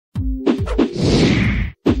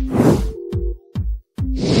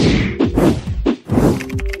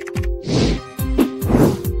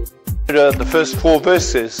The first 4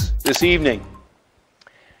 verses this evening.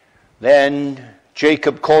 Then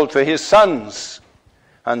Jacob called for his sons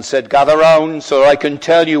and said, "Gather round so I can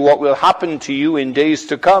tell you what will happen to you in days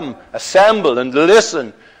to come. Assemble and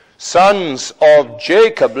listen. Sons of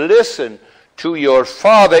Jacob, listen to your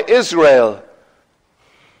father Israel.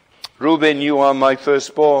 Reuben, you are my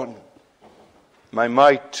firstborn, my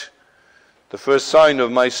might, the first sign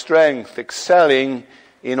of my strength, excelling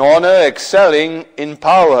in honor, excelling in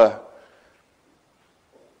power.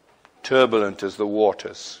 Turbulent as the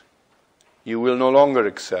waters, you will no longer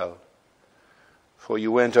excel, for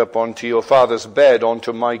you went up onto your father's bed,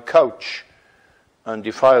 onto my couch, and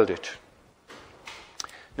defiled it."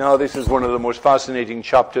 Now, this is one of the most fascinating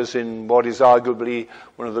chapters in what is arguably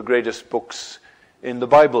one of the greatest books in the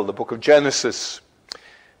Bible, the book of Genesis,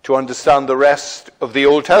 to understand the rest of the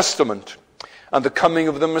Old Testament and the coming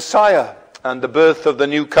of the Messiah and the birth of the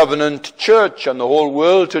New Covenant church and the whole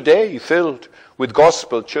world today filled with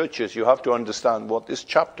gospel churches. You have to understand what this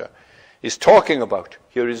chapter is talking about.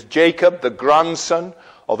 Here is Jacob, the grandson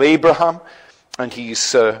of Abraham, and he's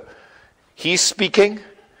speaking.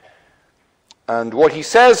 And what he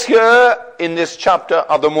says here in this chapter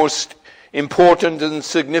are the most important and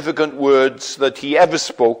significant words that he ever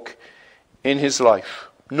spoke in his life.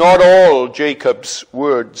 Not all Jacob's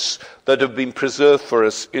words that have been preserved for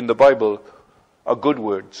us in the Bible are good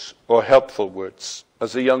words or helpful words.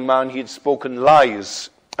 As a young man, he had spoken lies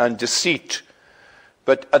and deceit.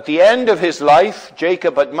 But at the end of his life,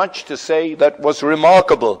 Jacob had much to say that was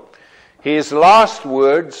remarkable. His last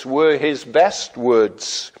words were his best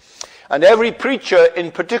words. And every preacher in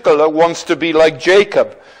particular wants to be like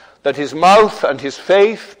Jacob, that his mouth and his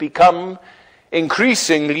faith become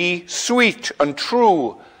increasingly sweet and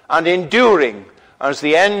true and enduring as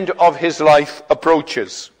the end of his life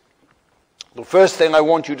approaches. The first thing I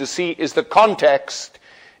want you to see is the context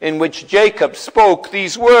in which Jacob spoke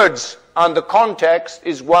these words, and the context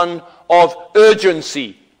is one of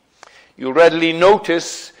urgency. You'll readily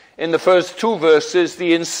notice in the first 2 verses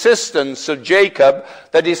the insistence of Jacob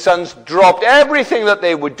that his sons dropped everything that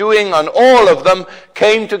they were doing, and all of them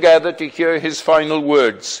came together to hear his final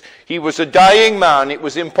words. He was a dying man. It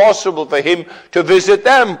was impossible for him to visit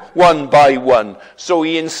them one by one. So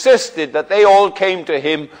he insisted that they all came to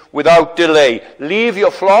him without delay. "Leave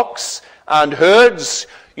your flocks and herds.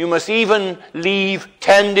 You must even leave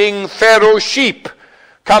tending Pharaoh's sheep.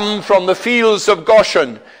 Come from the fields of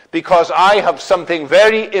Goshen, because I have something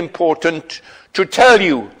very important to tell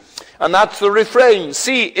you." And that's the refrain.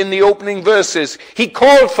 See, in the opening verses, he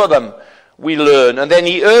called for them, we learn, and then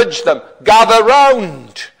he urged them, "Gather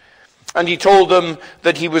round." And he told them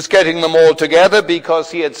that he was getting them all together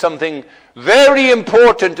because he had something very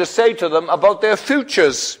important to say to them about their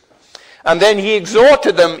futures. And then he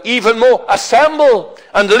exhorted them even more, "Assemble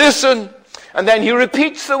and listen." And then he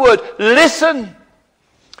repeats the word, "Listen."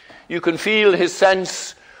 You can feel his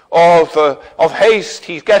sense of haste.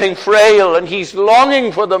 He's getting frail, and he's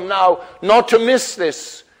longing for them now not to miss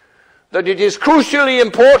this, that it is crucially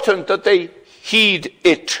important that they heed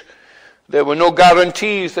it. There were no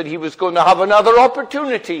guarantees that he was going to have another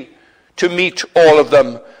opportunity to meet all of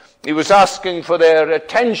them. He was asking for their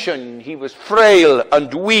attention. He was frail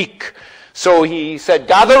and weak. So he said,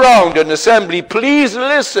 "Gather round an assembly. Please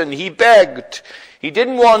listen," he begged. He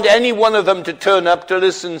didn't want any one of them to turn up to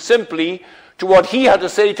listen simply to what he had to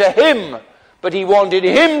say to him, but he wanted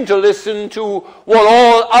him to listen to what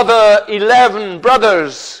all other 11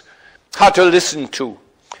 brothers had to listen to.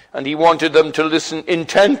 And he wanted them to listen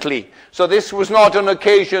intently. So this was not an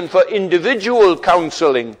occasion for individual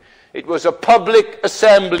counseling. It was a public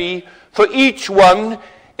assembly for each one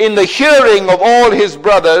in the hearing of all his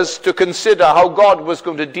brothers to consider how God was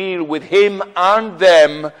going to deal with him and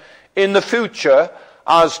them in the future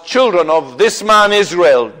as children of this man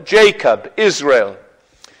Israel, Jacob, Israel.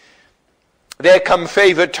 There come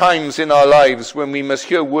favored times in our lives when we must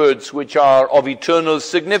hear words which are of eternal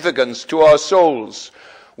significance to our souls,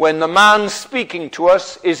 when the man speaking to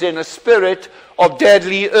us is in a spirit of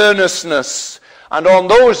deadly earnestness. And on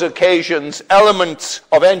those occasions, elements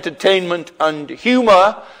of entertainment and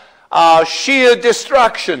humor are sheer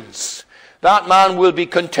distractions. That man will be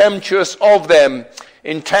contemptuous of them,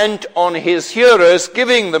 intent on his hearers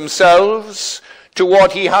giving themselves to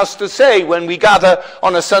what he has to say. When we gather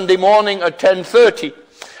on a Sunday morning at 10:30,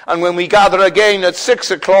 and when we gather again at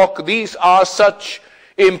 6 o'clock, these are such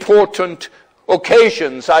important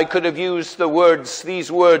occasions. I could have used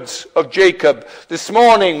these words of Jacob this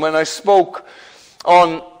morning when I spoke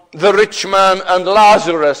on the rich man and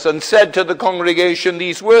Lazarus and said to the congregation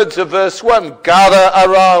these words of verse 1, "Gather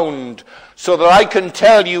around so that I can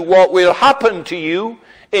tell you what will happen to you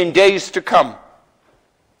in days to come.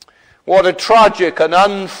 What a tragic and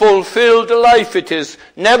unfulfilled life it is,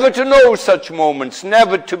 never to know such moments,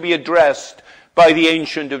 never to be addressed by the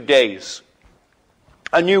Ancient of Days.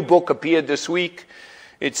 A new book appeared this week.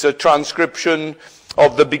 It's a transcription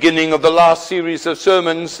of the beginning of the last series of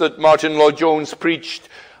sermons that Martin Lloyd-Jones preached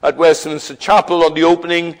at Westminster Chapel on the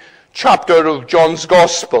opening chapter of John's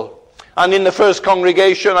Gospel. And in the first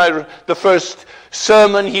congregation, the first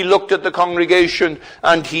sermon, he looked at the congregation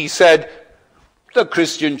and he said, the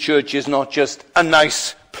Christian church is not just a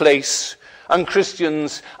nice place, and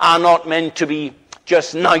Christians are not meant to be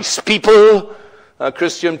just nice people. A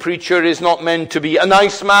Christian preacher is not meant to be a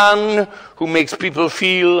nice man who makes people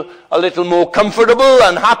feel a little more comfortable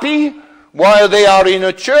and happy while they are in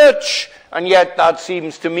a church. And yet that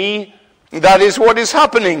seems to me that is what is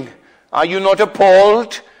happening. Are you not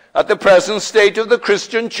appalled at the present state of the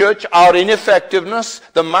Christian church, our ineffectiveness,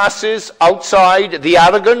 the masses outside, the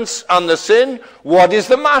arrogance and the sin? What is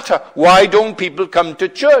the matter? Why don't people come to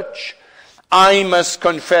church? I must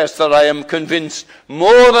confess that I am convinced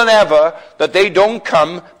more than ever that they don't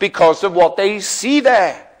come because of what they see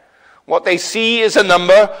there. What they see is a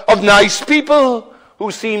number of nice people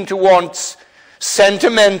who seem to want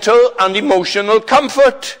sentimental and emotional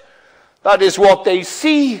comfort. That is what they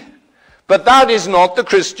see. But that is not the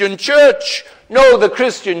Christian church. No, the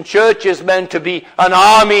Christian church is meant to be an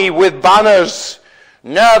army with banners.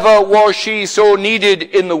 Never was she so needed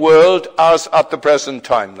in the world as at the present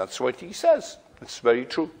time. That's what he says. It's very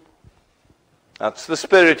true. That's the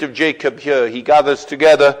spirit of Jacob here. He gathers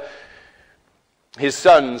together his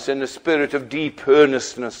sons in a spirit of deep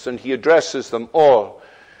earnestness, and he addresses them all,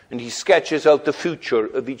 and he sketches out the future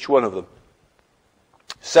of each one of them.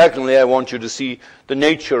 Secondly, I want you to see the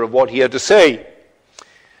nature of what he had to say.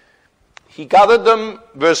 He gathered them,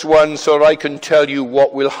 verse 1, so I can tell you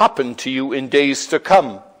what will happen to you in days to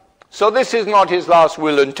come. So this is not his last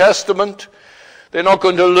will and testament. They're not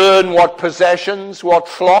going to learn what possessions, what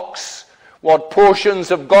flocks, what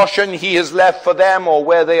portions of Goshen he has left for them, or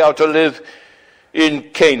where they are to live in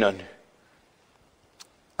Canaan.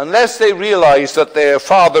 Unless they realize that their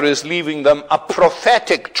father is leaving them a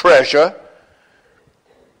prophetic treasure,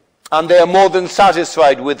 and they are more than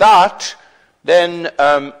satisfied with that, then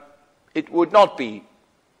it would not be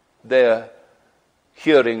their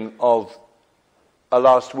hearing of a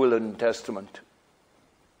last will and testament.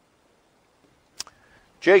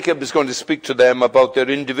 Jacob is going to speak to them about their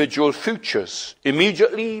individual futures,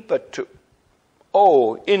 immediately, but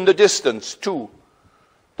in the distance too.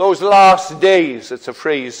 Those last days, it's a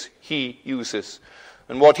phrase he uses.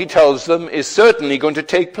 And what he tells them is certainly going to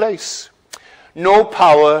take place. No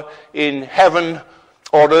power in heaven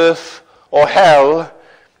or earth or hell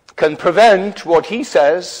can prevent what he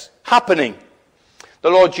says happening. The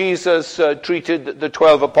Lord Jesus treated the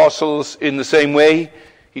 12 apostles in the same way.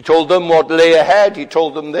 He told them what lay ahead. He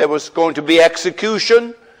told them there was going to be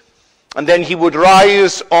execution, and then he would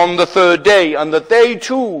rise on the third day, and that they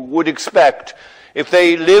too would expect, if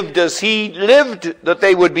they lived as he lived, that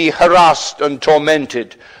they would be harassed and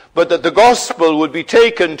tormented, but that the gospel would be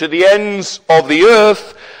taken to the ends of the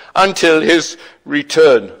earth until his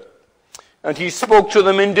return. And he spoke to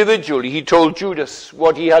them individually. He told Judas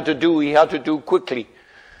what he had to do quickly.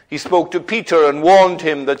 He spoke to Peter and warned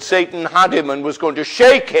him that Satan had him and was going to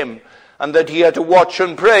shake him, and that he had to watch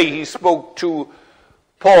and pray. He spoke to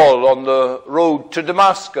Paul on the road to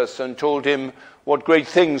Damascus and told him what great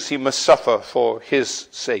things he must suffer for his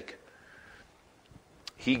sake.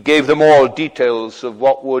 He gave them all details of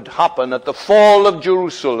what would happen at the fall of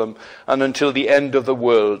Jerusalem and until the end of the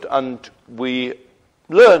world. And we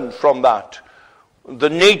learn from that the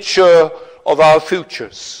nature of our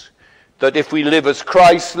futures. That if we live as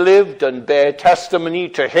Christ lived and bear testimony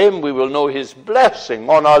to him, we will know his blessing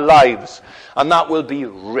on our lives. And that will be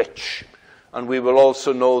rich. And we will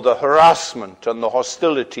also know the harassment and the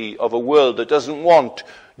hostility of a world that doesn't want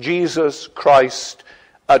Jesus Christ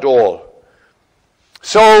at all.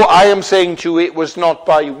 So I am saying to you, it was not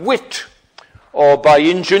by wit or by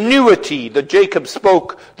ingenuity that Jacob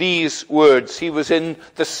spoke these words. He was in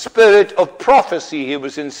the spirit of prophecy. He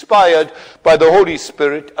was inspired by the Holy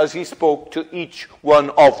Spirit as he spoke to each one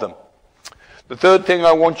of them. The third thing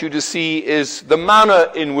I want you to see is the manner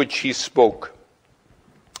in which he spoke.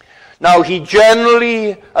 Now, he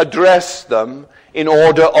generally addressed them in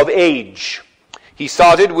order of age. He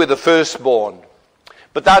started with the firstborn,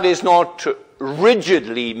 but that is not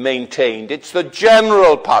rigidly maintained. It's the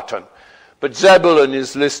general pattern. But Zebulun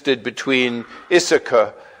is listed before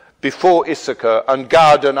Issachar, and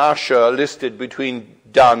Gad and Asher are listed between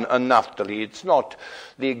Dan and Naphtali. It's not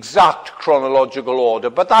the exact chronological order,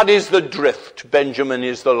 but that is the drift. Benjamin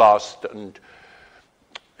is the last, and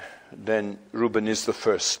then Reuben is the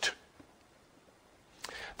first.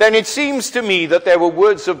 Then it seems to me that there were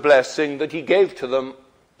words of blessing that he gave to them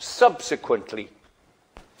subsequently.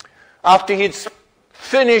 After he'd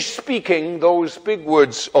finished speaking those big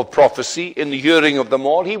words of prophecy in the hearing of them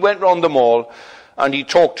all, he went round them all and he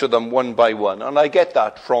talked to them one by one. And I get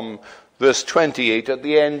that from verse 28 at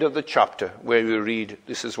the end of the chapter, where we read,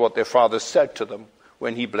 this is what their father said to them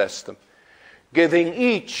when he blessed them, giving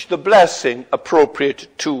each the blessing appropriate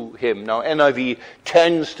to him. Now, NIV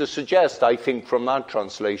tends to suggest, I think, from that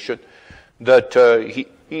translation, that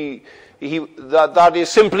that is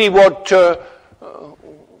simply what,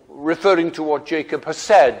 referring to what Jacob has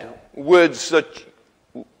said, words that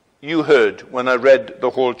you heard when I read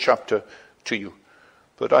the whole chapter to you.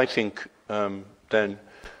 But I think then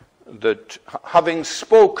that having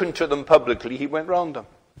spoken to them publicly, he went round them.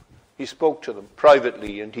 He spoke to them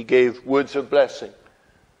privately, and he gave words of blessing,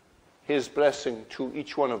 his blessing to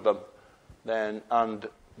each one of them then, and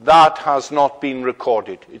that has not been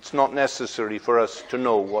recorded. It's not necessary for us to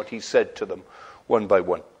know what he said to them one by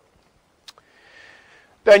one.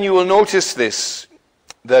 Then you will notice this,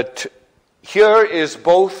 that here is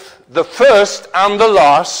both the first and the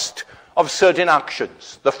last of certain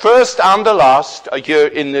actions. The first and the last are here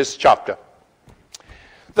in this chapter.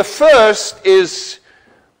 The first is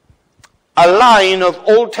a line of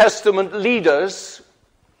Old Testament leaders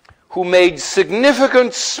who made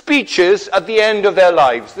significant speeches at the end of their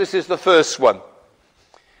lives. This is the first one.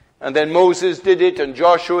 And then Moses did it, and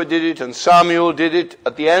Joshua did it, and Samuel did it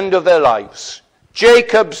at the end of their lives.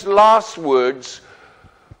 Jacob's last words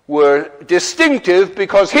were distinctive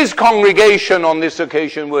because his congregation on this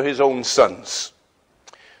occasion were his own sons.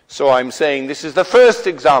 So I'm saying this is the first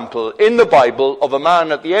example in the Bible of a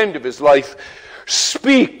man at the end of his life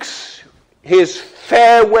speaks his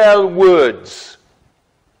farewell words.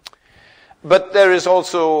 But there is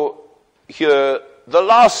also here the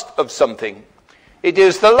last of something. It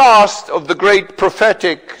is the last of the great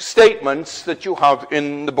prophetic statements that you have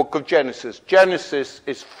in the book of Genesis. Genesis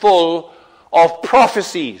is full of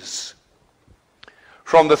prophecies.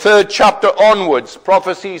 From the 3rd chapter onwards,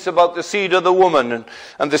 prophecies about the seed of the woman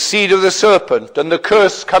and the seed of the serpent and the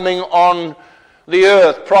curse coming on the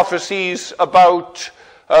earth. Prophecies about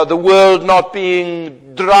the world not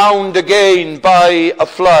being drowned again by a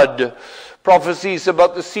flood. Prophecies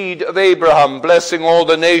about the seed of Abraham blessing all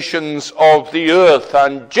the nations of the earth.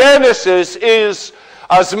 And Genesis is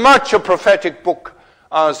as much a prophetic book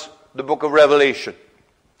as the book of Revelation.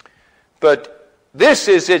 But this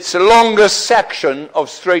is its longest section of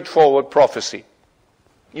straightforward prophecy.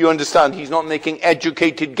 You understand, he's not making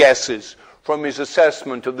educated guesses from his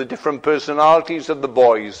assessment of the different personalities of the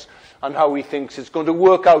boys and how he thinks it's going to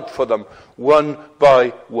work out for them one by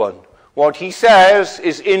one. What he says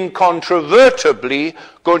is incontrovertibly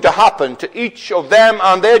going to happen to each of them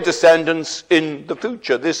and their descendants in the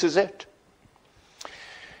future. This is it.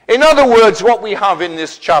 In other words, what we have in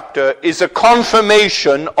this chapter is a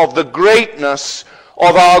confirmation of the greatness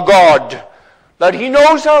of our God. That he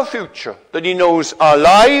knows our future, that he knows our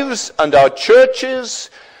lives and our churches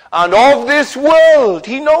and of this world.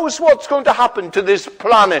 He knows what's going to happen to this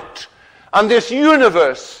planet and this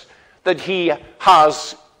universe that he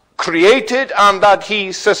has created and that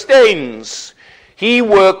he sustains. He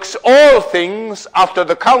works all things after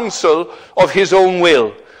the counsel of his own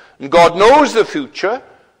will. And God knows the future,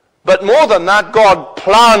 but more than that, God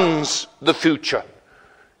plans the future.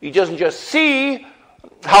 He doesn't just see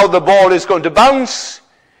how the ball is going to bounce.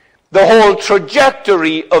 The whole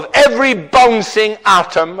trajectory of every bouncing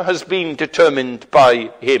atom has been determined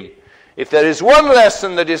by him. If there is one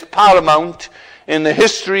lesson that is paramount in the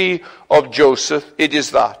history of Joseph, it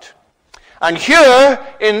is that. And here,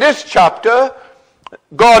 in this chapter,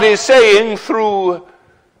 God is saying through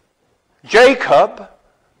Jacob,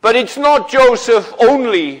 but it's not Joseph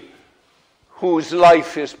only whose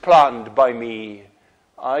life is planned by me.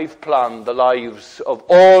 I've planned the lives of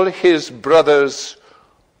all his brothers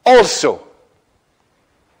also.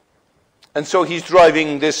 And so he's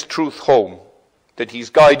driving this truth home, that he's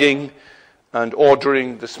guiding and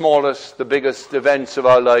ordering the smallest, the biggest events of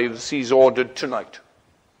our lives. He's ordered tonight.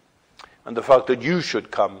 And the fact that you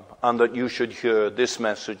should come and that you should hear this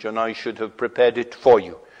message and I should have prepared it for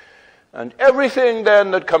you. And everything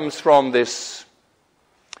then that comes from this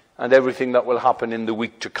and everything that will happen in the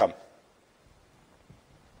week to come.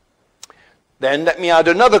 Then let me add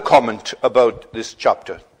another comment about this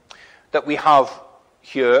chapter. That we have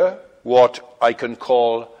here what I can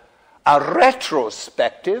call a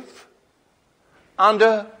retrospective and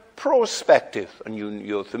a prospective. And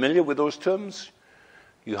you're familiar with those terms.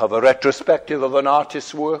 You have a retrospective of an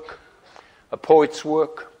artist's work, a poet's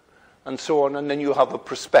work, and so on, and then you have a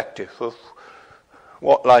perspective of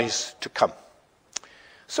what lies to come.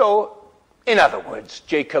 So, in other words,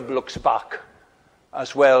 Jacob looks back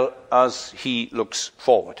as well as he looks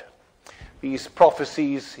forward. These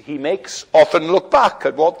prophecies he makes often look back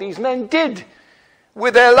at what these men did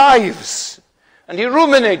with their lives. And he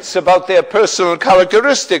ruminates about their personal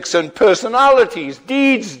characteristics and personalities,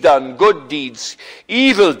 deeds done, good deeds,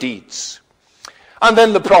 evil deeds. And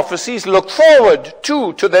then the prophecies look forward,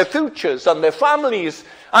 too, to their futures and their families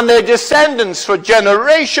and their descendants for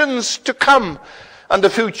generations to come. And the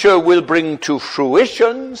future will bring to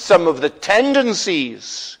fruition some of the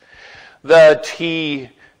tendencies that he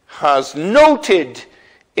has noted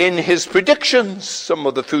in his predictions, some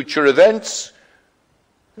of the future events.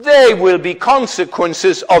 They will be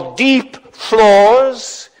consequences of deep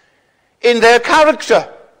flaws in their character.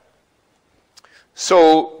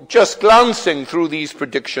 So just glancing through these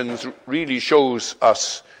predictions really shows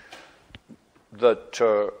us that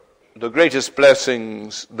the greatest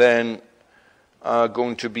blessings then are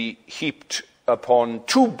going to be heaped upon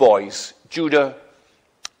two boys, Judah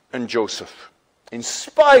and Joseph. In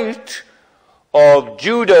spite of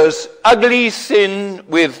Judah's ugly sin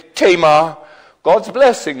with Tamar, God's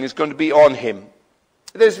blessing is going to be on him.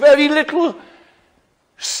 There's very little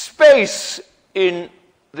space in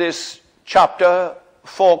this chapter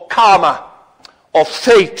for karma or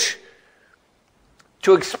fate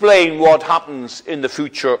to explain what happens in the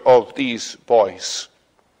future of these boys.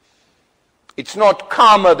 It's not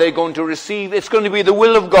karma they're going to receive, it's going to be the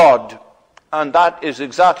will of God. And that is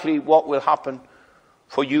exactly what will happen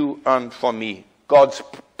for you and for me. God's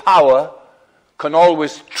power can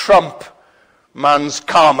always trump man's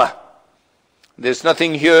karma. There's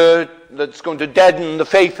nothing here that's going to deaden the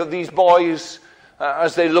faith of these boys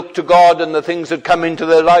as they look to God and the things that come into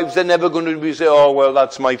their lives. They're never going to be say, oh, well,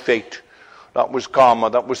 that's my fate. That was karma.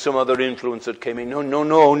 That was some other influence that came in.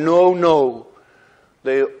 No.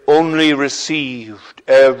 They only received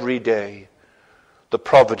every day the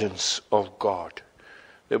providence of God.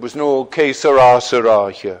 There was no que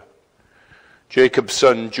sera here. Jacob's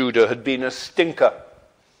son Judah had been a stinker,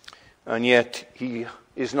 and yet he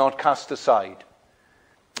is not cast aside,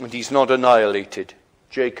 and he's not annihilated.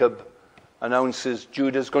 Jacob announces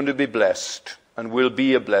Judah's going to be blessed and will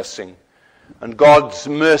be a blessing. And God's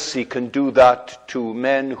mercy can do that to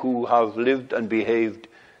men who have lived and behaved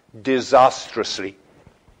disastrously.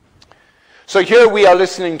 So here we are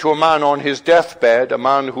listening to a man on his deathbed, a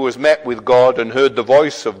man who has met with God and heard the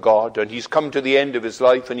voice of God, and he's come to the end of his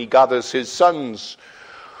life and he gathers his sons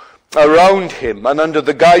around him, and under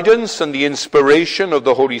the guidance and the inspiration of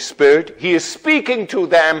the Holy Spirit, he is speaking to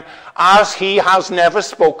them as he has never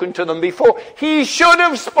spoken to them before. He should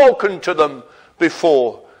have spoken to them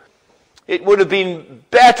before. It would have been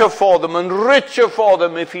better for them and richer for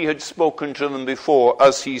them if he had spoken to them before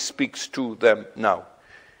as he speaks to them now.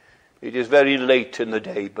 It is very late in the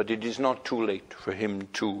day, but it is not too late for him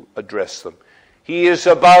to address them. He is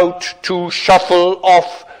about to shuffle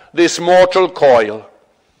off this mortal coil,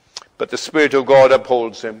 but the Spirit of God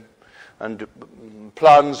upholds him and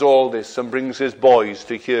plans all this and brings his boys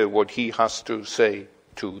to hear what he has to say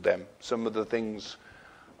to them. Some of the things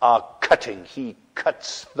are cutting. He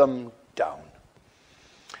cuts them down.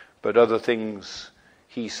 But other things,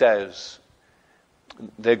 he says,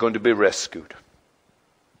 they're going to be rescued.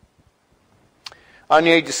 I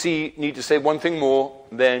need to say one thing more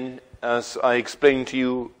then, as I explain to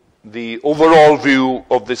you the overall view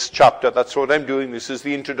of this chapter. That's what I'm doing. This is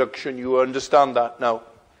the introduction. You understand that now.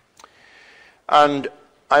 And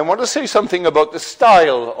I want to say something about the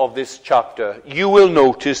style of this chapter. You will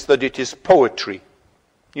notice that it is poetry.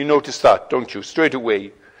 You notice that, don't you? Straight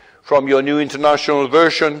away. From your New International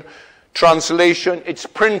Version translation, it's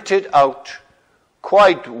printed out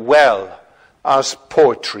quite well as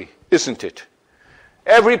poetry, isn't it?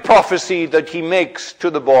 Every prophecy that he makes to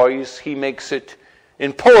the boys, he makes it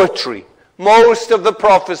in poetry. Most of the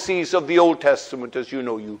prophecies of the Old Testament, as you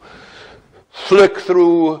know, you flick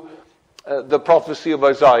through the prophecy of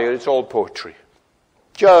Isaiah, it's all poetry.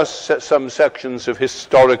 Just some sections of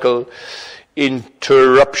historical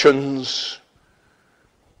interruptions.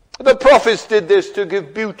 The prophets did this to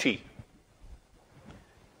give beauty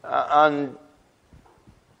and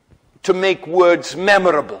to make words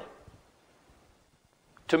memorable,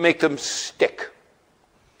 to make them stick.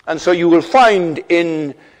 And so you will find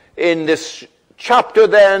in this chapter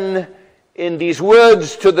then, in these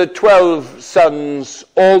words to the 12 sons,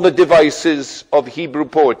 all the devices of Hebrew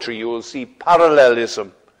poetry. You will see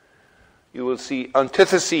parallelism. You will see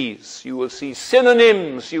antitheses. You will see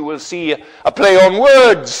synonyms. You will see a play on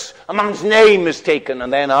words. A man's name is taken,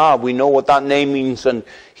 and then, we know what that name means, and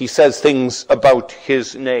he says things about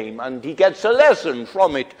his name, and he gets a lesson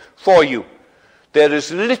from it for you. There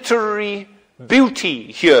is literary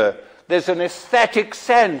beauty here. There's an aesthetic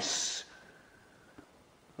sense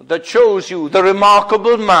that shows you the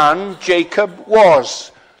remarkable man Jacob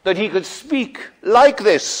was, that he could speak like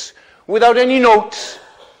this without any notes,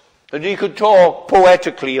 that he could talk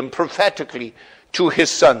poetically and prophetically to his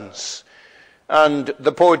sons. And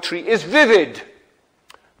the poetry is vivid.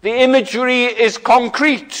 The imagery is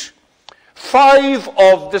concrete. 5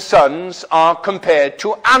 of the sons are compared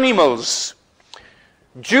to animals.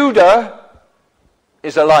 Judah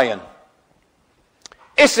is a lion.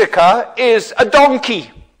 Issachar is a donkey.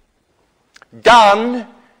 Dan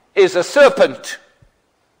is a serpent.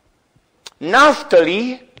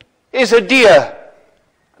 Naphtali is a deer.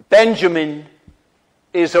 Benjamin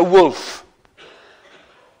is a wolf.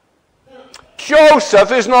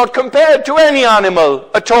 Joseph is not compared to any animal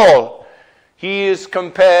at all. He is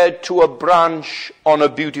compared to a branch on a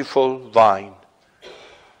beautiful vine.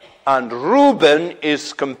 And Reuben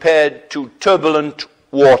is compared to turbulent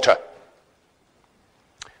water.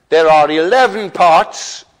 There are 11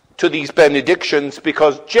 parts to these benedictions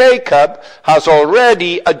because Jacob has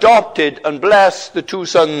already adopted and blessed the 2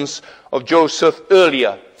 sons of Joseph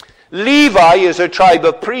earlier. Levi is a tribe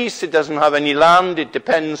of priests. It doesn't have any land. It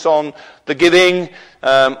depends on the giving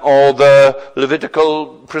or the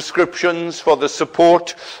Levitical prescriptions for the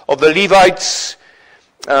support of the Levites.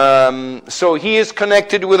 So he is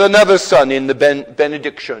connected with another son in the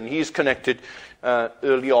benediction. He is connected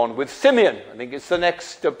early on with Simeon. I think it's the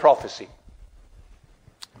next prophecy.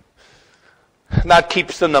 That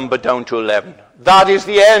keeps the number down to 11. That is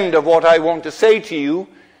the end of what I want to say to you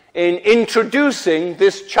in introducing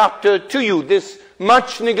this chapter to you, this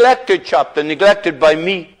much neglected chapter, neglected by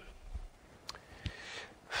me.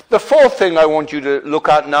 The 4th thing I want you to look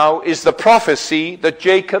at now is the prophecy that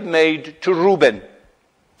Jacob made to Reuben.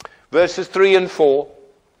 Verses 3 and 4.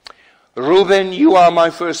 Reuben, you are my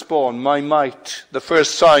firstborn, my might, the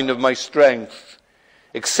first sign of my strength,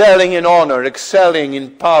 excelling in honor, excelling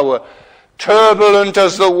in power. Turbulent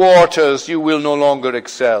as the waters, you will no longer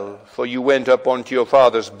excel, for you went up onto your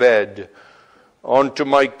father's bed, onto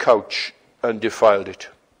my couch, and defiled it.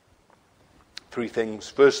 3 things.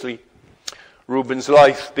 Firstly, Reuben's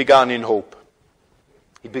life began in hope.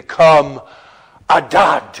 He became a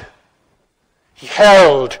dad. He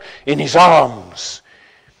held in his arms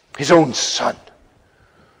his own son.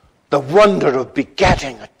 The wonder of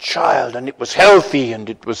begetting a child, and it was healthy, and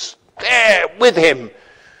it was there with him.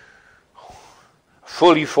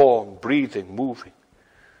 Fully formed, breathing, moving.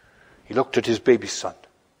 He looked at his baby son.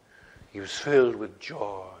 He was filled with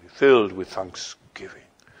joy, filled with thanksgiving.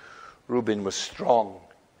 Reuben was strong.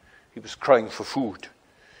 He was crying for food.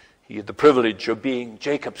 He had the privilege of being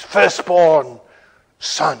Jacob's firstborn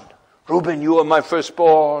son. Reuben, you are my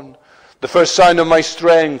firstborn, the first sign of my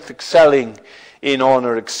strength, excelling in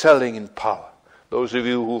honor, excelling in power. Those of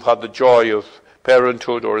you who've had the joy of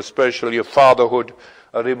parenthood, or especially of fatherhood,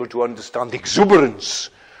 are able to understand the exuberance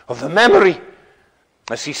of the memory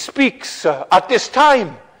as he speaks at this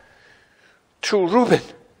time to Reuben.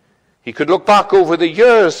 He could look back over the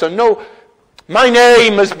years and know, my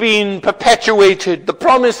name has been perpetuated. The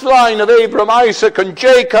promised line of Abraham, Isaac, and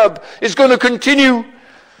Jacob is going to continue.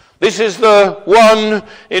 This is the one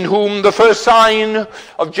in whom the first sign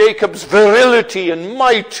of Jacob's virility and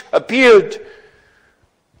might appeared.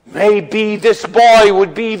 Maybe this boy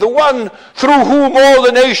would be the one through whom all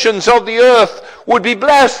the nations of the earth would be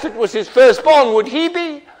blessed. It was his firstborn. Would he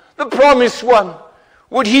be the promised one?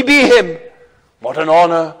 Would he be him? What an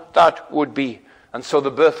honor that would be. And so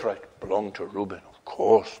the birthright belonged to Reuben. Of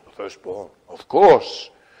course, the firstborn. Of course.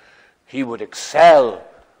 He would excel.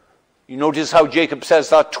 You notice how Jacob says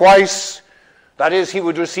that twice? That is, he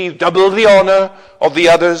would receive double the honor of the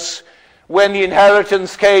others. When the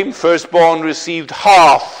inheritance came, firstborn received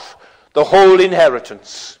half the whole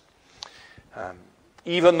inheritance.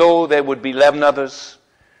 Even though there would be 11 others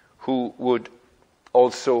who would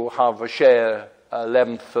also have a share, a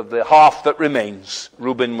 11th of the half that remains.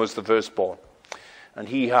 Reuben was the firstborn. And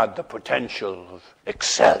he had the potential of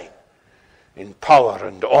excelling in power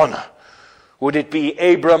and honor. Would it be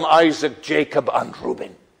Abraham, Isaac, Jacob, and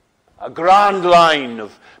Reuben? A grand line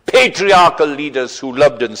of patriarchal leaders who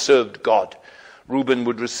loved and served God. Reuben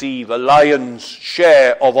would receive a lion's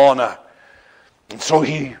share of honor. And so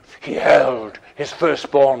he held his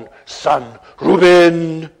firstborn son,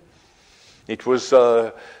 Reuben. It was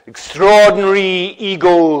an extraordinary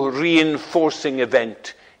ego-reinforcing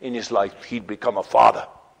event in his life. He'd become a father.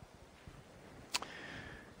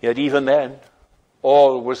 Yet even then,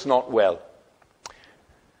 all was not well.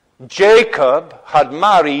 Jacob had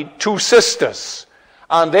married two sisters,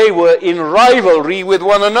 and they were in rivalry with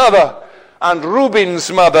one another. And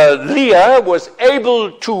Reuben's mother, Leah, was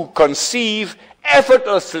able to conceive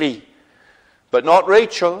effortlessly, but not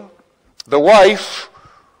Rachel, the wife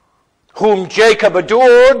whom Jacob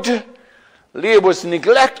adored. Leah was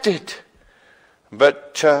neglected,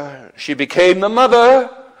 but she became the mother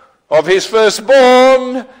of his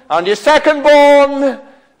firstborn, and his secondborn,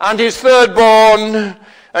 and his thirdborn.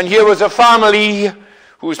 And here was a family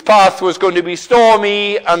whose path was going to be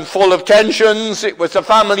stormy and full of tensions. It was a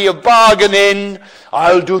family of bargaining.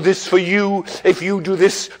 I'll do this for you if you do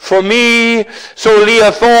this for me. So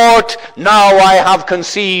Leah thought, now I have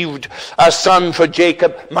conceived a son for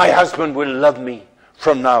Jacob. My husband will love me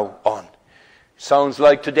from now on. Sounds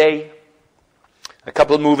like today. A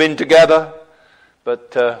couple move in together,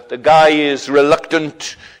 but the guy is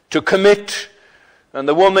reluctant to commit. And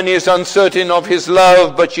the woman is uncertain of his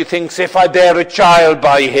love, but she thinks, if I bear a child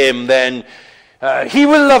by him, then he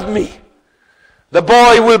will love me. The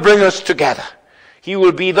boy will bring us together. He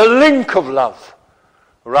will be the link of love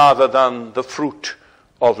rather than the fruit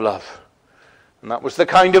of love. And that was the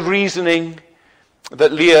kind of reasoning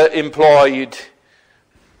that Leah employed.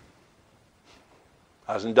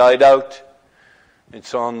 Hasn't died out.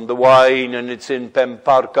 It's on the wine, and it's in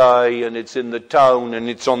Pemparkai, and it's in the town, and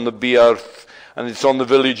it's on the Bearth, and it's on the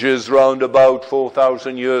villages round about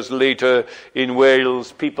 4,000 years later in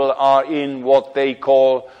Wales. People are in what they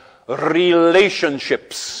call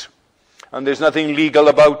relationships. And there's nothing legal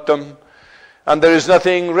about them. And there is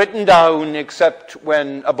nothing written down except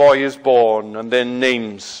when a boy is born, and then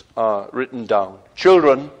names are written down.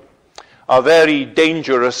 Children are very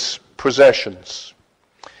dangerous possessions.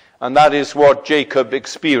 And that is what Jacob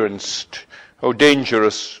experienced. How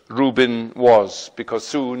dangerous Reuben was, because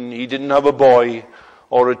soon he didn't have a boy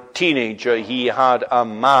or a teenager, he had a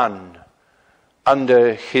man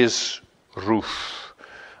under his roof.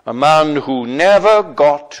 A man who never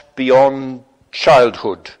got beyond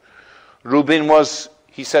childhood. Reuben was,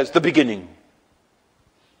 he says, the beginning.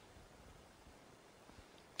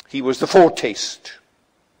 He was the foretaste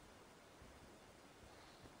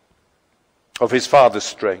of his father's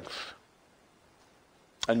strength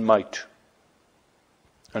and might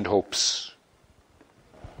and hopes.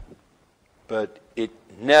 But it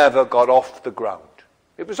never got off the ground.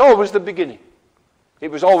 It was always the beginning.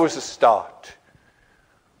 It was always the start.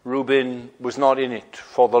 Reuben was not in it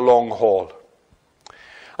for the long haul.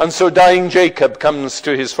 And so dying Jacob comes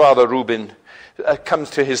to his father Reuben, comes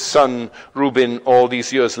to his son Reuben all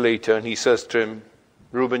these years later, and he says to him,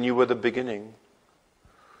 Reuben, you were the beginning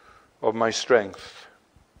of my strength.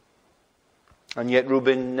 And yet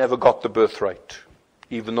Reuben never got the birthright.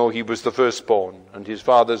 Even though he was the firstborn and his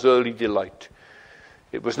father's early delight.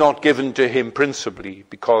 It was not given to him principally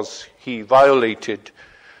because he violated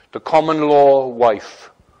the common law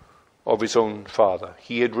wife of his own father.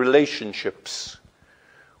 He had relationships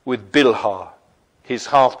with Bilhah, his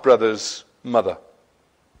half-brother's mother.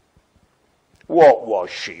 What was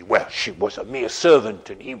she? Well, she was a mere servant,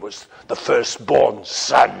 and he was the firstborn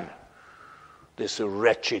son. This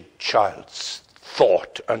wretched child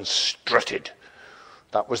thought and strutted.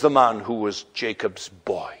 That was the man who was Jacob's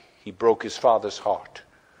boy. He broke his father's heart,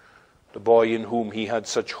 the boy in whom he had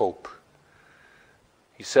such hope.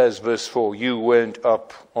 He says, verse 4, you went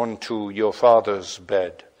up onto your father's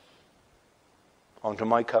bed, onto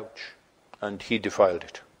my couch, and he defiled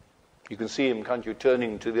it. You can see him, can't you,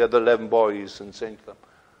 turning to the other 11 boys and saying to them,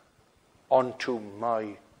 onto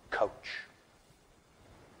my couch.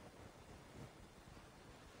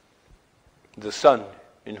 The son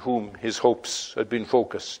in whom his hopes had been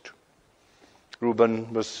focused.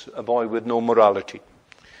 Reuben was a boy with no morality.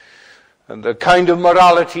 And the kind of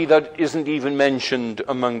morality that isn't even mentioned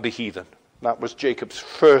among the heathen. That was Jacob's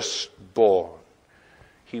firstborn.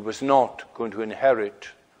 He was not going to inherit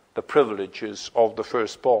the privileges of the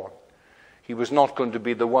firstborn. He was not going to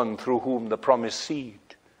be the one through whom the promised seed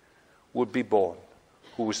would be born,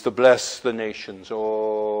 who was to bless the nations.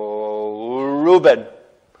 Oh, Reuben!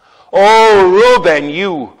 Oh, Reuben,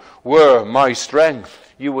 you were my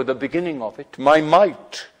strength. You were the beginning of it, my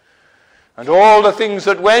might. And all the things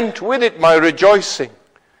that went with it, my rejoicing.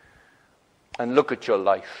 And look at your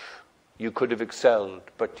life. You could have excelled,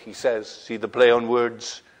 but he says, see the play on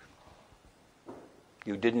words?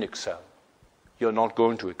 You didn't excel. You're not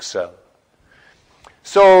going to excel.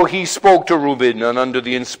 So he spoke to Reuben, and under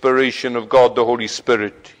the inspiration of God the Holy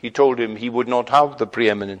Spirit, he told him he would not have the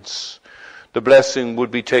preeminence. The blessing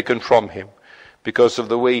would be taken from him. because of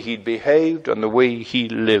the way he'd behaved and the way he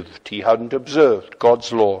lived. He hadn't observed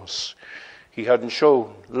God's laws. He hadn't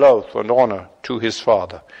shown love and honor to his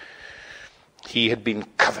father. He had been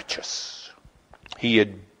covetous. He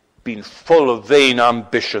had been full of vain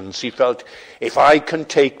ambitions. He felt, if I can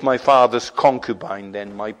take my father's concubine,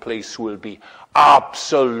 then my place will be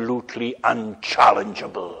absolutely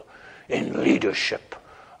unchallengeable in leadership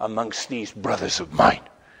amongst these brothers of mine.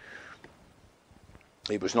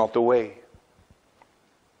 It was not the way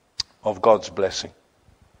of God's blessing.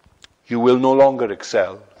 You will no longer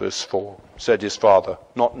excel, verse 4, said his father.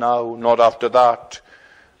 Not now, not after that.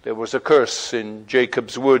 There was a curse in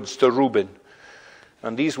Jacob's words to Reuben.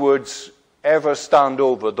 And these words ever stand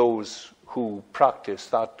over those who practice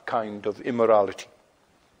that kind of immorality.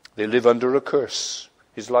 They live under a curse.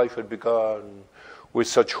 His life had begun with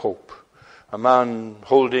such hope. A man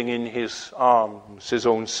holding in his arms his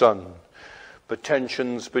own son. But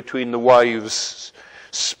tensions between the wives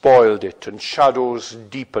spoiled it, and shadows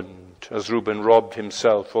deepened as Reuben robbed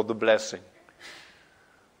himself of the blessing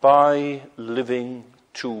by living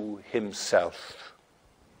to himself.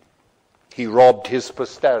 He robbed his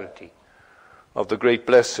posterity of the great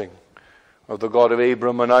blessing of the God of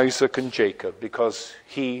Abraham and Isaac and Jacob because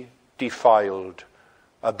he defiled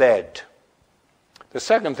a bed. The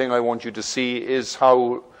second thing I want you to see is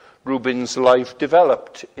how Reuben's life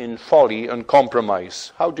developed in folly and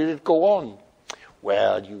compromise. How did it go on?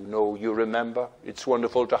 Well, you remember. It's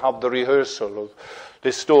wonderful to have the rehearsal of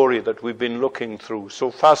this story that we've been looking through.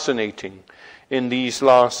 So fascinating in these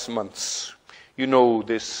last months. You know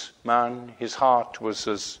this man, his heart was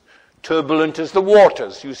as turbulent as the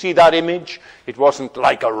waters. You see that image? It wasn't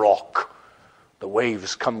like a rock. The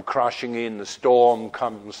waves come crashing in, the storm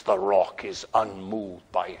comes, the rock is unmoved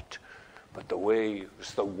by it. But the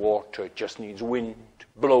waves, the water, it just needs wind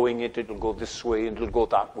blowing it. It'll go this way and it'll go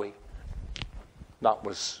that way. That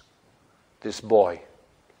was this boy.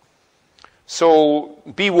 So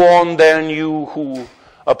be warned then, you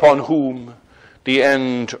upon whom the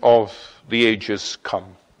end of the ages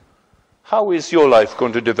come. How is your life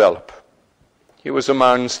going to develop? Here was a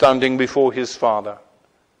man standing before his father.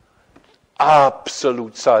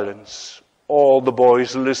 Absolute silence. All the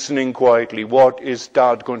boys listening quietly. What is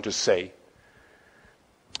Dad going to say?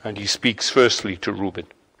 And he speaks firstly to Reuben.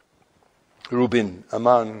 Reuben, a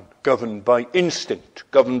man governed by instinct,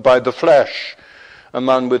 governed by the flesh, a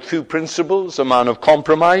man with few principles, a man of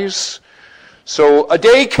compromise. So a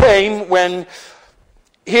day came when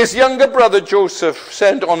his younger brother Joseph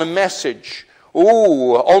sent on a message,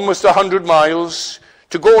 almost 100 miles,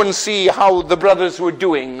 to go and see how the brothers were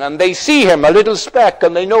doing. And they see him, a little speck,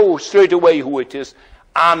 and they know straight away who it is.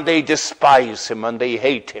 And they despise him and they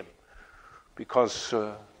hate him because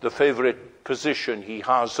the favorite position he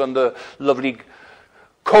has and the lovely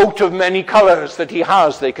coat of many colors that he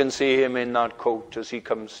has, they can see him in that coat as he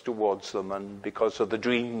comes towards them, and because of the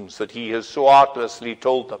dreams that he has so artlessly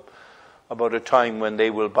told them about a time when they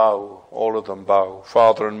will bow, all of them bow,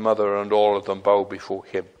 father and mother, and all of them bow before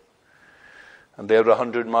him. And they're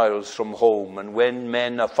 100 miles from home, and when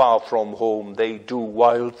men are far from home, they do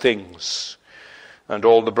wild things. And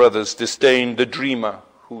all the brothers disdained the dreamer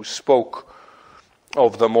who spoke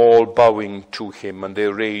of them all bowing to him, and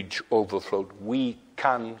their rage overflowed. We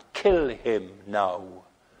can kill him now,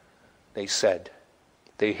 they said.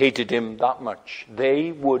 They hated him that much.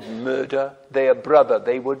 They would murder their brother.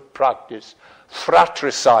 They would practice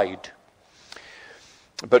fratricide.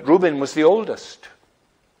 But Reuben was the oldest,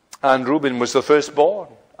 and Reuben was the firstborn,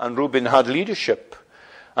 and Reuben had leadership,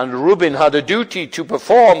 and Reuben had a duty to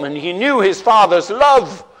perform, and he knew his father's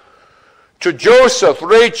love to Joseph,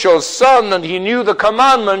 Rachel's son, and he knew the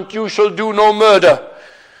commandment, you shall do no murder.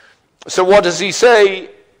 So what does he say?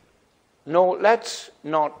 No, let's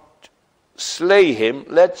not slay him,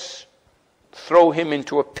 let's throw him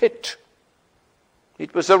into a pit.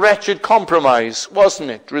 It was a wretched compromise, wasn't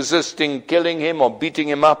it? Resisting killing him or beating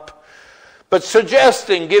him up, but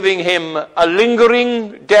suggesting giving him a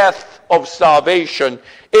lingering death of starvation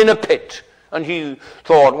in a pit. And he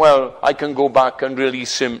thought, well, I can go back and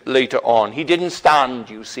release him later on. He didn't stand,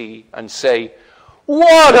 you see, and say,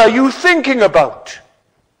 what are you thinking about?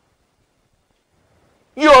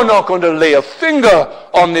 You're not going to lay a finger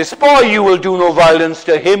on this boy. You will do no violence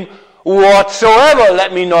to him whatsoever.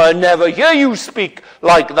 Let me never hear you speak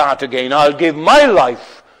like that again. I'll give my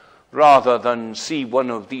life rather than see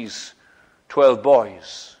one of these 12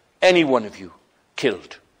 boys, any one of you,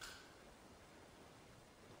 killed.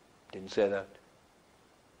 Didn't say that.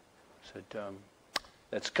 Said,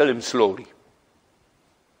 let's kill him slowly.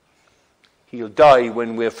 He'll die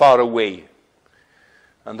when we're far away.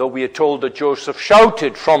 And though we are told that Joseph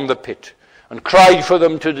shouted from the pit, and cried for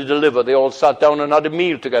them to deliver. They all sat down and had a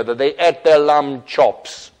meal together. They ate their lamb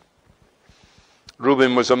chops.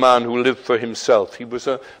 Reuben was a man who lived for himself. He was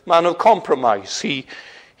a man of compromise. He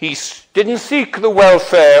didn't seek the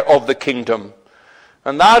welfare of the kingdom.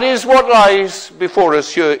 And that is what lies before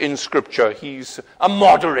us here in Scripture. He's a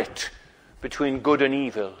moderate between good and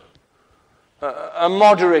evil. A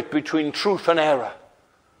moderate between truth and error.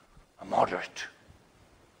 A moderate.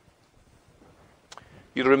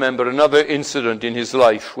 You remember another incident in his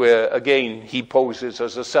life where, again, he poses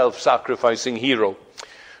as a self-sacrificing hero.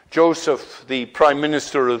 Joseph, the prime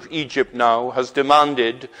minister of Egypt now, has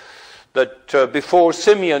demanded that before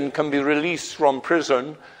Simeon can be released from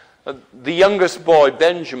prison, the youngest boy,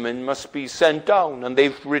 Benjamin, must be sent down. And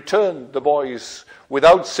they've returned the boys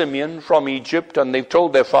without Simeon from Egypt, and they've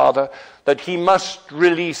told their father that he must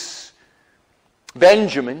release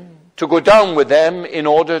Benjamin to go down with them in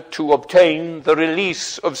order to obtain the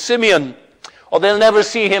release of Simeon, or they'll never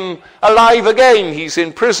see him alive again. He's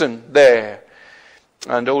in prison there.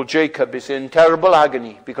 And old Jacob is in terrible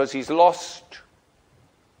agony because he's lost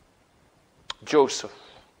Joseph.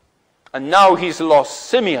 And now he's lost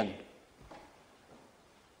Simeon.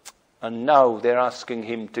 And now they're asking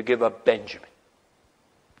him to give up Benjamin,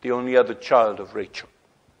 the only other child of Rachel.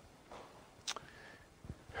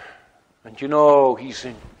 And you know, he's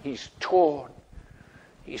torn.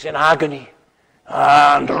 He's in agony.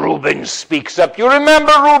 And Reuben speaks up. You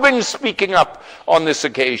remember Reuben speaking up on this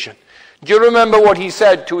occasion. Do you remember what he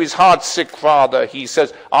said to his heartsick father? He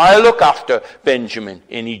says, I'll look after Benjamin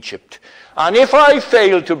in Egypt. And if I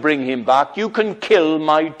fail to bring him back, you can kill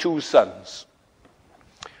my 2 sons.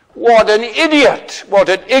 What an idiot! What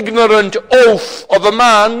an ignorant oaf of a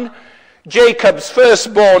man Jacob's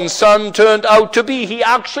firstborn son turned out to be. He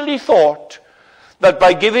actually thought that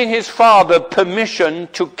by giving his father permission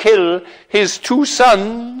to kill his 2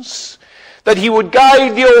 sons, that he would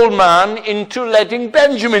guide the old man into letting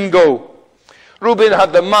Benjamin go. Reuben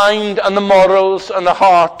had the mind and the morals and the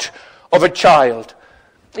heart of a child.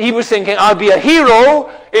 He was thinking, I'll be a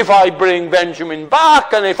hero if I bring Benjamin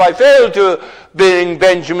back, and if I fail to bring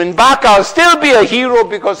Benjamin back, I'll still be a hero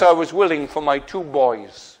because I was willing for my 2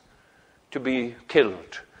 boys to be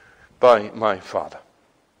killed by my father.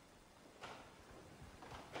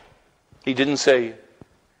 He didn't say,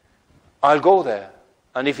 I'll go there,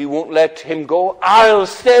 and if he won't let him go, I'll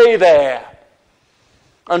stay there.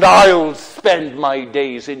 And I'll spend my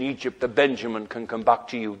days in Egypt that Benjamin can come back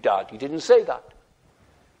to you, Dad. He didn't say that.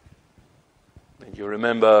 And you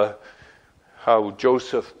remember how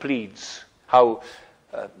Joseph pleads, how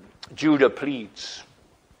Judah pleads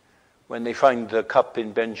when they find the cup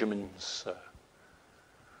in Benjamin's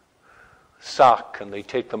sack and they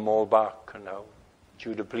take them all back. And how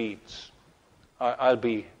Judah pleads, I'll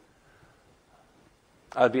be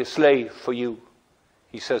a slave for you,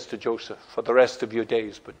 he says to Joseph, for the rest of your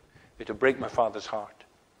days, but it'll break my father's heart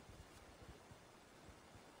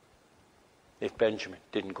if Benjamin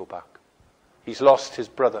didn't go back. He's lost his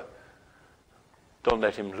brother. Don't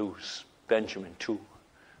let him lose Benjamin too.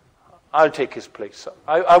 I'll take his place.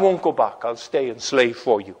 I won't go back. I'll stay and slave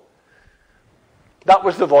for you. That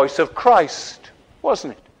was the voice of Christ,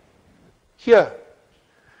 wasn't it? Here.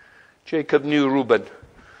 Jacob knew Reuben.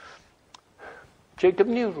 Jacob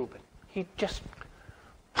knew Reuben. He just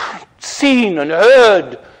had seen and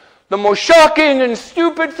heard the most shocking and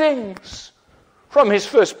stupid things from his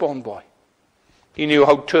firstborn boy. He knew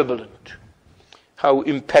how turbulent, how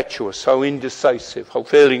impetuous, how indecisive, how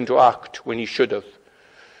failing to act when he should have,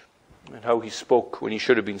 and how he spoke when he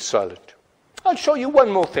should have been silent. I'll show you one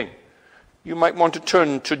more thing. You might want to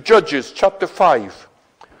turn to Judges chapter 5.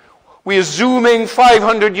 We are zooming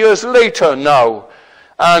 500 years later now,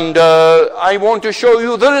 and I want to show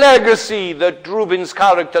you the legacy that Reuben's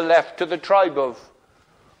character left to the tribe of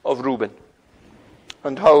Reuben,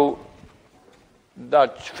 and how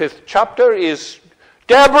that 5th chapter is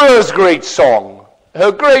Deborah's great song,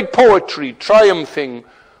 her great poetry triumphing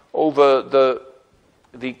over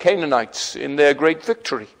the Canaanites in their great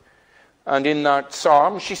victory. And in that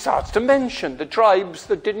psalm, she starts to mention the tribes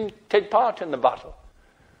that didn't take part in the battle,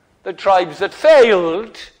 the tribes that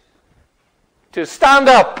failed to stand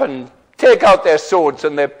up and take out their swords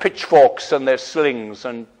and their pitchforks and their slings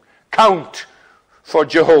and count for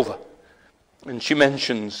Jehovah. And she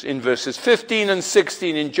mentions in verses 15 and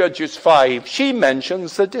 16 in Judges 5, she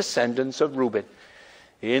mentions the descendants of Reuben.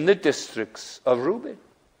 In the districts of Reuben,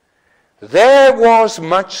 there was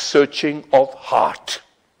much searching of heart.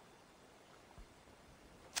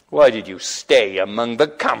 Why did you stay among the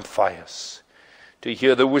campfires to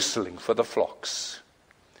hear the whistling for the flocks?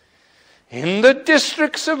 In the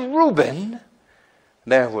districts of Reuben,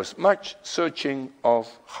 There was much searching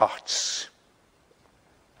of hearts.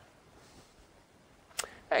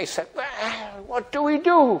 I said, well, what do we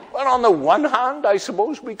do? Well, on the one hand, I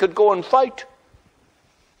suppose we could go and fight.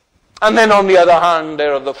 And then on the other hand,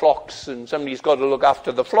 there are the flocks, and somebody's got to look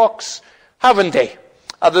after the flocks, haven't they?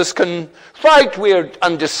 Others can fight. We're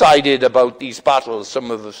undecided about these battles. Some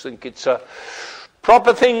of us think it's a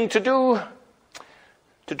proper thing to do,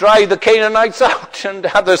 to drive the Canaanites out, and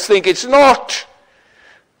others think it's not.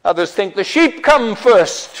 Others think the sheep come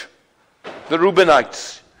first, the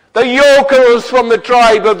Reubenites. The yokels from the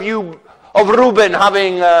tribe of Reuben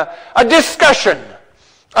having a discussion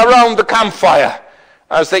around the campfire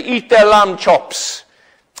as they eat their lamb chops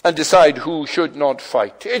and decide who should not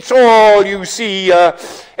fight. It's all, you see,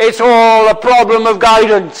 it's all a problem of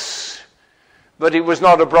guidance. But it was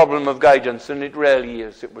not a problem of guidance, and it rarely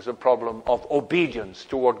is. It was a problem of obedience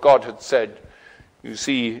to what God had said. You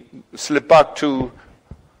see, slip back to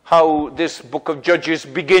how this book of Judges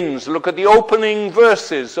begins. Look at the opening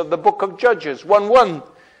verses of the book of Judges, 1:1.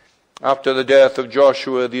 After the death of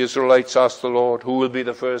Joshua, the Israelites asked the Lord, who will be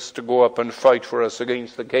the first to go up and fight for us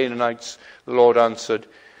against the Canaanites? The Lord answered,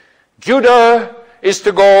 Judah is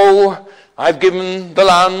to go. I've given the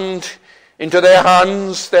land into their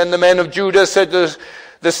hands. Then the men of Judah said to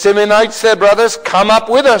the Simeonites, their brothers, come up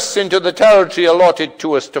with us into the territory allotted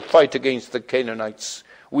to us to fight against the Canaanites.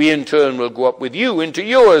 We in turn will go up with you into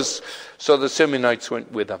yours. So the Simeonites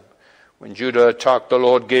went with them. When Judah attacked, the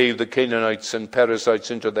Lord gave the Canaanites and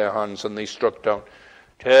Perizzites into their hands, and they struck down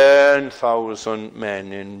 10,000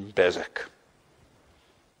 men in Bezek.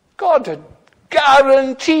 God had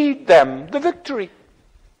guaranteed them the victory.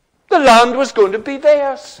 The land was going to be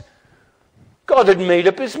theirs. God had made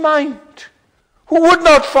up his mind. Who would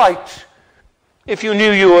not fight if you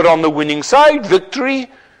knew you were on the winning side? Victory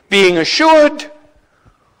being assured.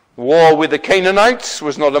 War with the Canaanites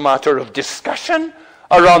was not a matter of discussion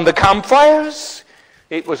around the campfires.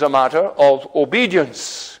 It was a matter of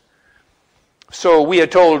obedience. So we are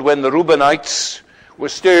told when the Reubenites were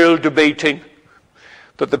still debating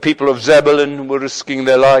that the people of Zebulun were risking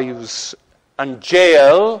their lives, and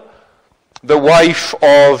Jael, the wife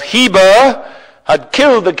of Heber, had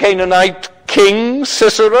killed the Canaanite king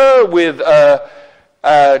Sisera with a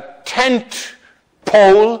tent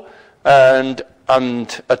pole and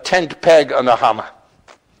a tent peg and a hammer.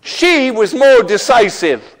 She was more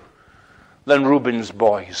decisive than Reuben's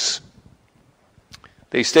boys.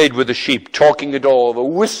 They stayed with the sheep, talking it over,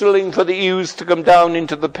 whistling for the ewes to come down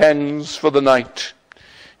into the pens for the night.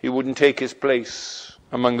 He wouldn't take his place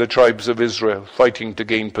among the tribes of Israel, fighting to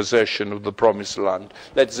gain possession of the promised land.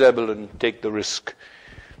 Let Zebulun take the risk.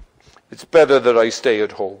 It's better that I stay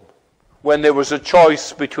at home. When there was a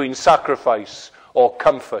choice between sacrifice or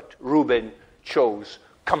comfort, Reuben chose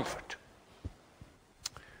comfort.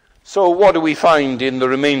 So what do we find in the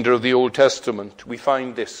remainder of the Old Testament? We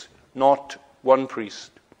find this: not one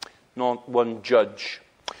priest, not one judge,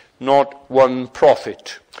 not one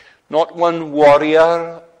prophet, not one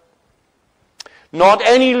warrior, not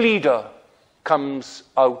any leader comes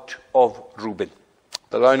out of Reuben.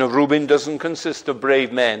 The line of Reuben doesn't consist of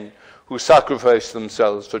brave men who sacrifice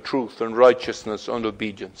themselves for truth and righteousness and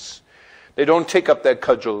obedience. They don't take up their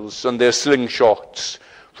cudgels and their slingshots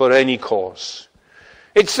for any cause.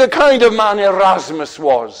 It's the kind of man Erasmus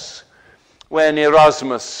was when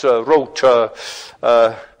Erasmus wrote a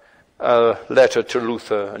letter to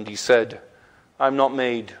Luther, and he said, I'm not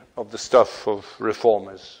made of the stuff of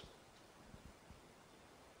reformers.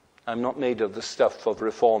 I'm not made of the stuff of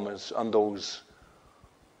reformers and those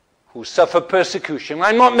who suffer persecution.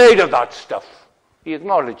 I'm not made of that stuff. He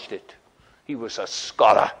acknowledged it. He was a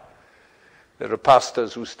scholar. There are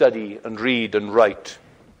pastors who study and read and write,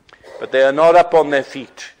 but they are not up on their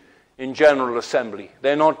feet in General Assembly.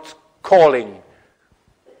 They're not calling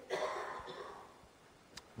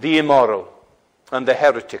the immoral and the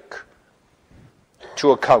heretic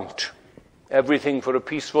to account. Everything for a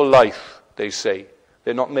peaceful life, they say.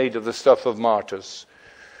 They're not made of the stuff of martyrs.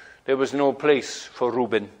 There was no place for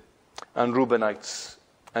Reuben and Reubenites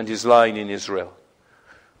and his line in Israel.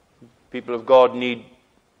 People of God need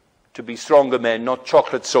to be stronger men, not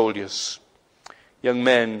chocolate soldiers. Young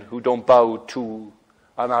men who don't bow to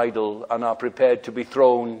an idol and are prepared to be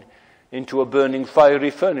thrown into a burning fiery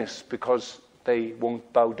furnace because they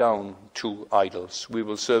won't bow down to idols. We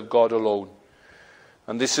will serve God alone.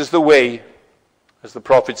 And this is the way, as the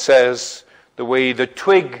prophet says, the way the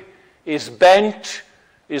twig is bent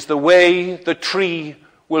is the way the tree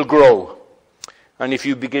will grow. And if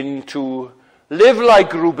you begin to live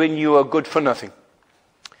like Reuben, you are good for nothing.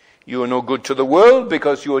 You are no good to the world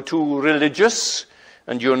because you are too religious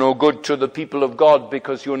and you're no good to the people of God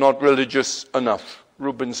because you're not religious enough.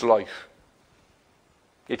 Reuben's life.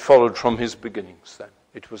 It followed from his beginnings then.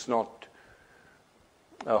 It was not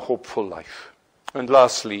a hopeful life. And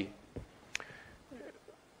lastly,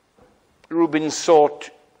 Reuben sought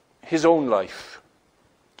his own life.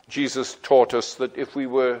 Jesus taught us that if we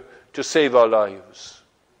were to save our lives,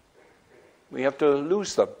 we have to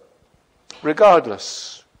lose them,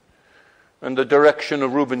 regardless. And the direction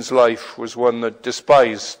of Reuben's life was one that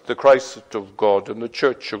despised the Christ of God and the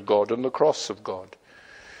church of God and the cross of God.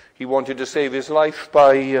 He wanted to save his life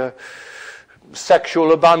by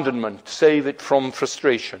sexual abandonment, save it from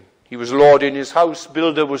frustration. He was Lord in his house.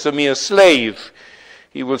 Bilhah was a mere slave.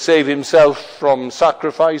 He will save himself from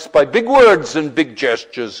sacrifice by big words and big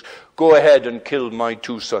gestures. Go ahead and kill my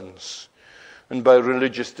 2 sons. And by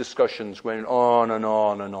religious discussions went on and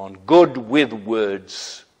on and on. Good with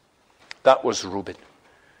words. That was Reuben.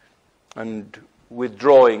 And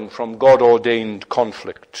withdrawing from God-ordained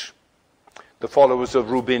conflict. The followers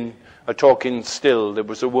of Reuben are talking still. There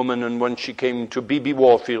was a woman, and when she came to B.B.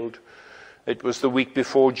 Warfield, it was the week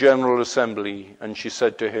before General Assembly, and she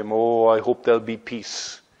said to him, "Oh, I hope there'll be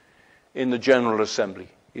peace in the General Assembly."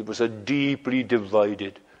 It was a deeply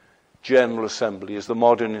divided General Assembly as the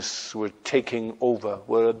modernists were taking over,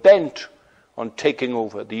 were bent on taking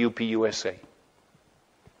over the UPUSA.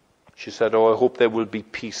 She said, "Oh, I hope there will be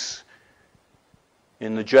peace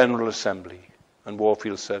in the General Assembly." And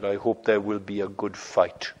Warfield said, "I hope there will be a good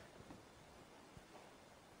fight.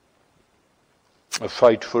 A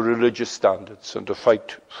fight for religious standards and a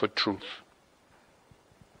fight for truth."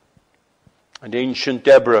 And ancient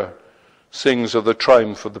Deborah sings of the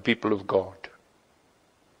triumph of the people of God.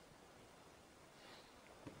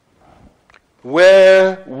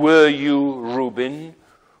 Where were you, Reuben,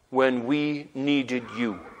 when we needed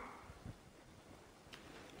you?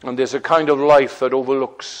 And there's a kind of life that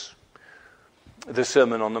overlooks the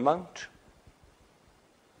Sermon on the Mount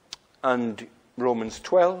and Romans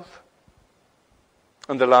 12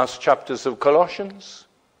 and the last chapters of Colossians.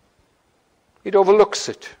 It overlooks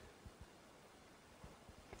it.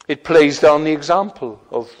 It plays down the example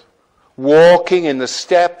of walking in the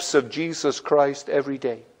steps of Jesus Christ every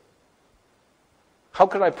day. How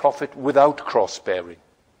can I profit without cross-bearing?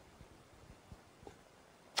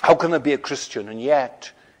 How can I be a Christian and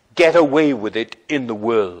yet get away with it in the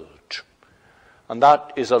world? And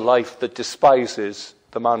that is a life that despises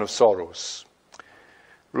the man of sorrows.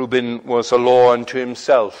 Reuben was a law unto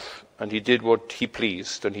himself, and he did what he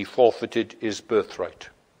pleased, and he forfeited his birthright.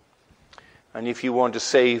 And if you want to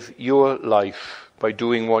save your life by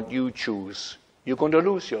doing what you choose, you're going to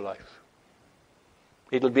lose your life.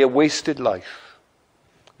 It'll be a wasted life.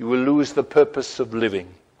 You will lose the purpose of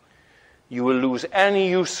living. You will lose any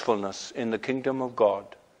usefulness in the kingdom of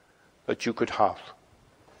God that you could have.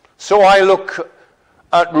 So I look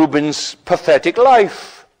at Reuben's pathetic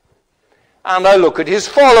life, and I look at his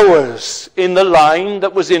followers in the line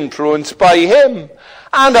that was influenced by him,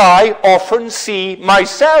 and I often see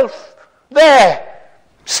myself there,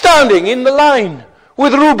 standing in the line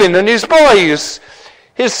with Reuben and his boys,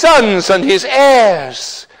 his sons and his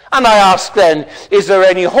heirs. And I ask then, is there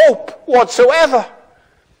any hope whatsoever?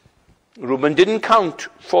 Reuben didn't count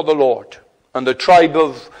for the Lord, and the tribe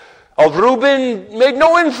of Reuben made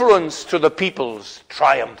no influence to the people's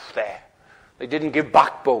triumph there. They didn't give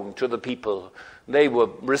backbone to the people. They were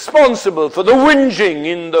responsible for the whinging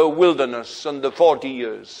in the wilderness and the 40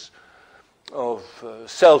 years of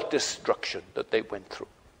self-destruction that they went through.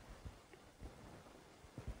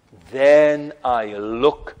 Then I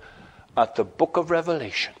look at the book of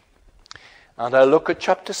Revelation, and I look at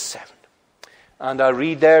chapter 7, and I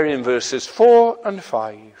read there in verses 4 and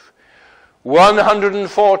 5,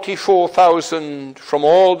 144,000 from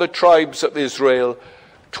all the tribes of Israel,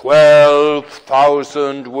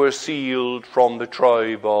 12,000 were sealed from the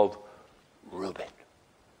tribe of Reuben.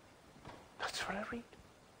 That's what I read.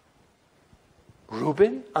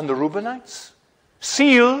 Reuben and the Reubenites,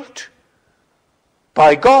 sealed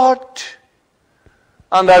by God.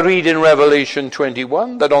 And I read in Revelation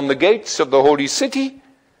 21 that on the gates of the holy city,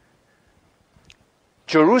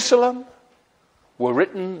 Jerusalem, were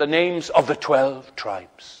written the names of the 12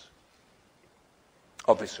 tribes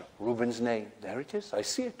of Israel. Reuben's name, there it is, I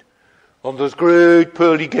see it. On those great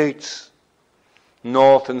pearly gates,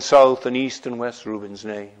 north and south and east and west, Reuben's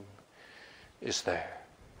name is there.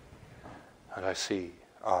 And I see,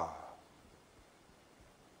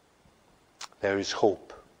 there is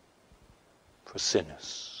hope for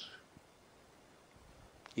sinners.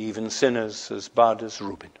 Even sinners as bad as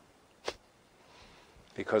Reuben.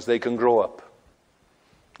 Because they can grow up,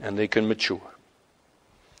 and they can mature,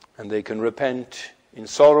 and they can repent in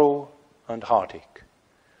sorrow and heartache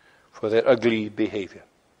for their ugly behavior.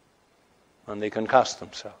 And they can cast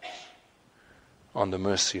themselves on the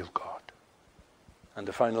mercy of God. And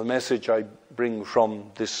the final message I bring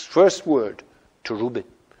from this first word to Reuben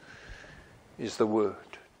is the word,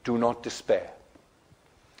 do not despair.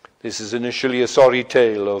 This is initially a sorry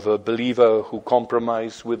tale of a believer who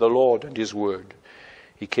compromised with the Lord and his word.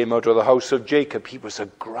 He came out of the house of Jacob. He was a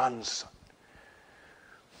grandson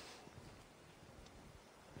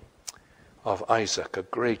of Isaac, a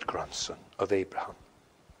great-grandson of Abraham.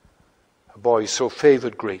 A boy so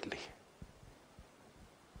favored greatly.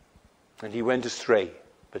 And he went astray.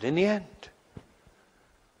 But in the end,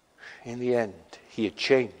 he had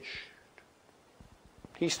changed.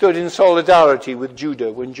 He stood in solidarity with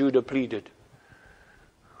Judah when Judah pleaded.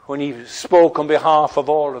 When he spoke on behalf of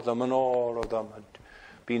all of them, and all of them had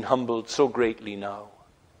been humbled so greatly now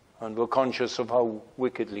and were conscious of how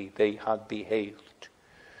wickedly they had behaved.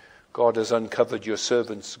 God has uncovered your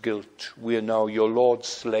servant's guilt. We are now your Lord's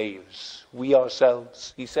slaves. We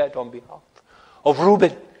ourselves, he said on behalf of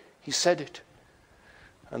Reuben. He said it.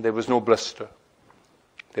 And there was no bluster.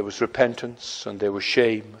 There was repentance and there was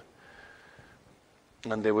shame.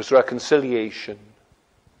 And there was reconciliation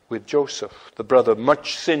with Joseph, the brother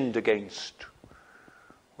much sinned against,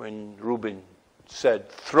 when Reuben said,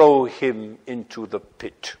 throw him into the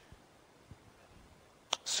pit.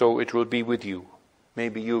 So it will be with you.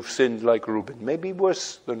 Maybe you've sinned like Reuben, maybe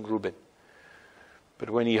worse than Reuben. But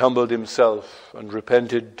when he humbled himself and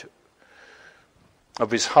repented of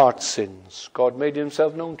his heart sins, God made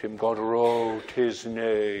himself known to him. God wrote his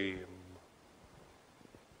name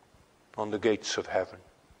on the gates of heaven.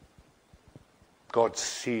 God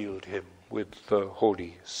sealed him with the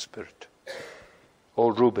Holy Spirit.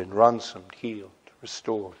 Old Reuben, ransomed, healed,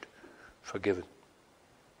 restored, forgiven.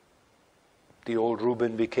 The old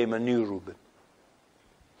Reuben became a new Reuben.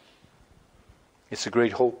 It's a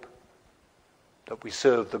great hope that we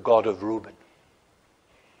serve the God of Reuben,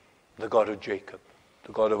 the God of Jacob,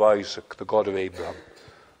 the God of Isaac, the God of Abraham.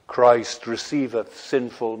 Christ receiveth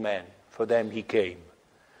sinful men, for them he came.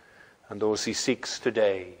 And those he seeks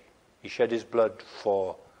today, he shed his blood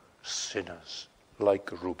for sinners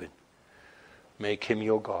like Reuben. Make him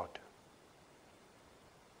your God.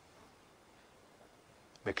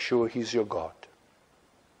 Make sure he's your God.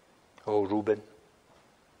 Oh, Reuben.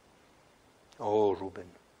 Oh, Reuben.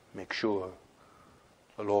 Make sure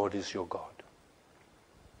the Lord is your God.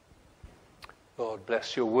 Lord,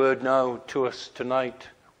 bless your word now to us tonight.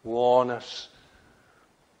 Warn us.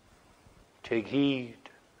 Take heed,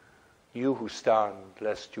 you who stand,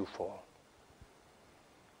 lest you fall.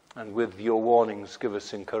 And with your warnings, give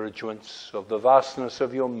us encouragements of the vastness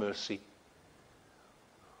of your mercy.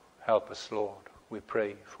 Help us, Lord, we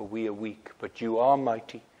pray, for we are weak, but you are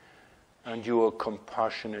mighty, and you are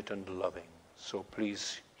compassionate and loving. So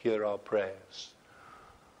please hear our prayers,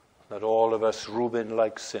 that all of us,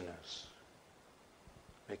 Reuben-like sinners,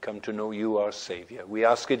 may come to know you, our Savior. We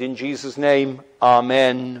ask it in Jesus' name.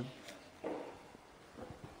 Amen.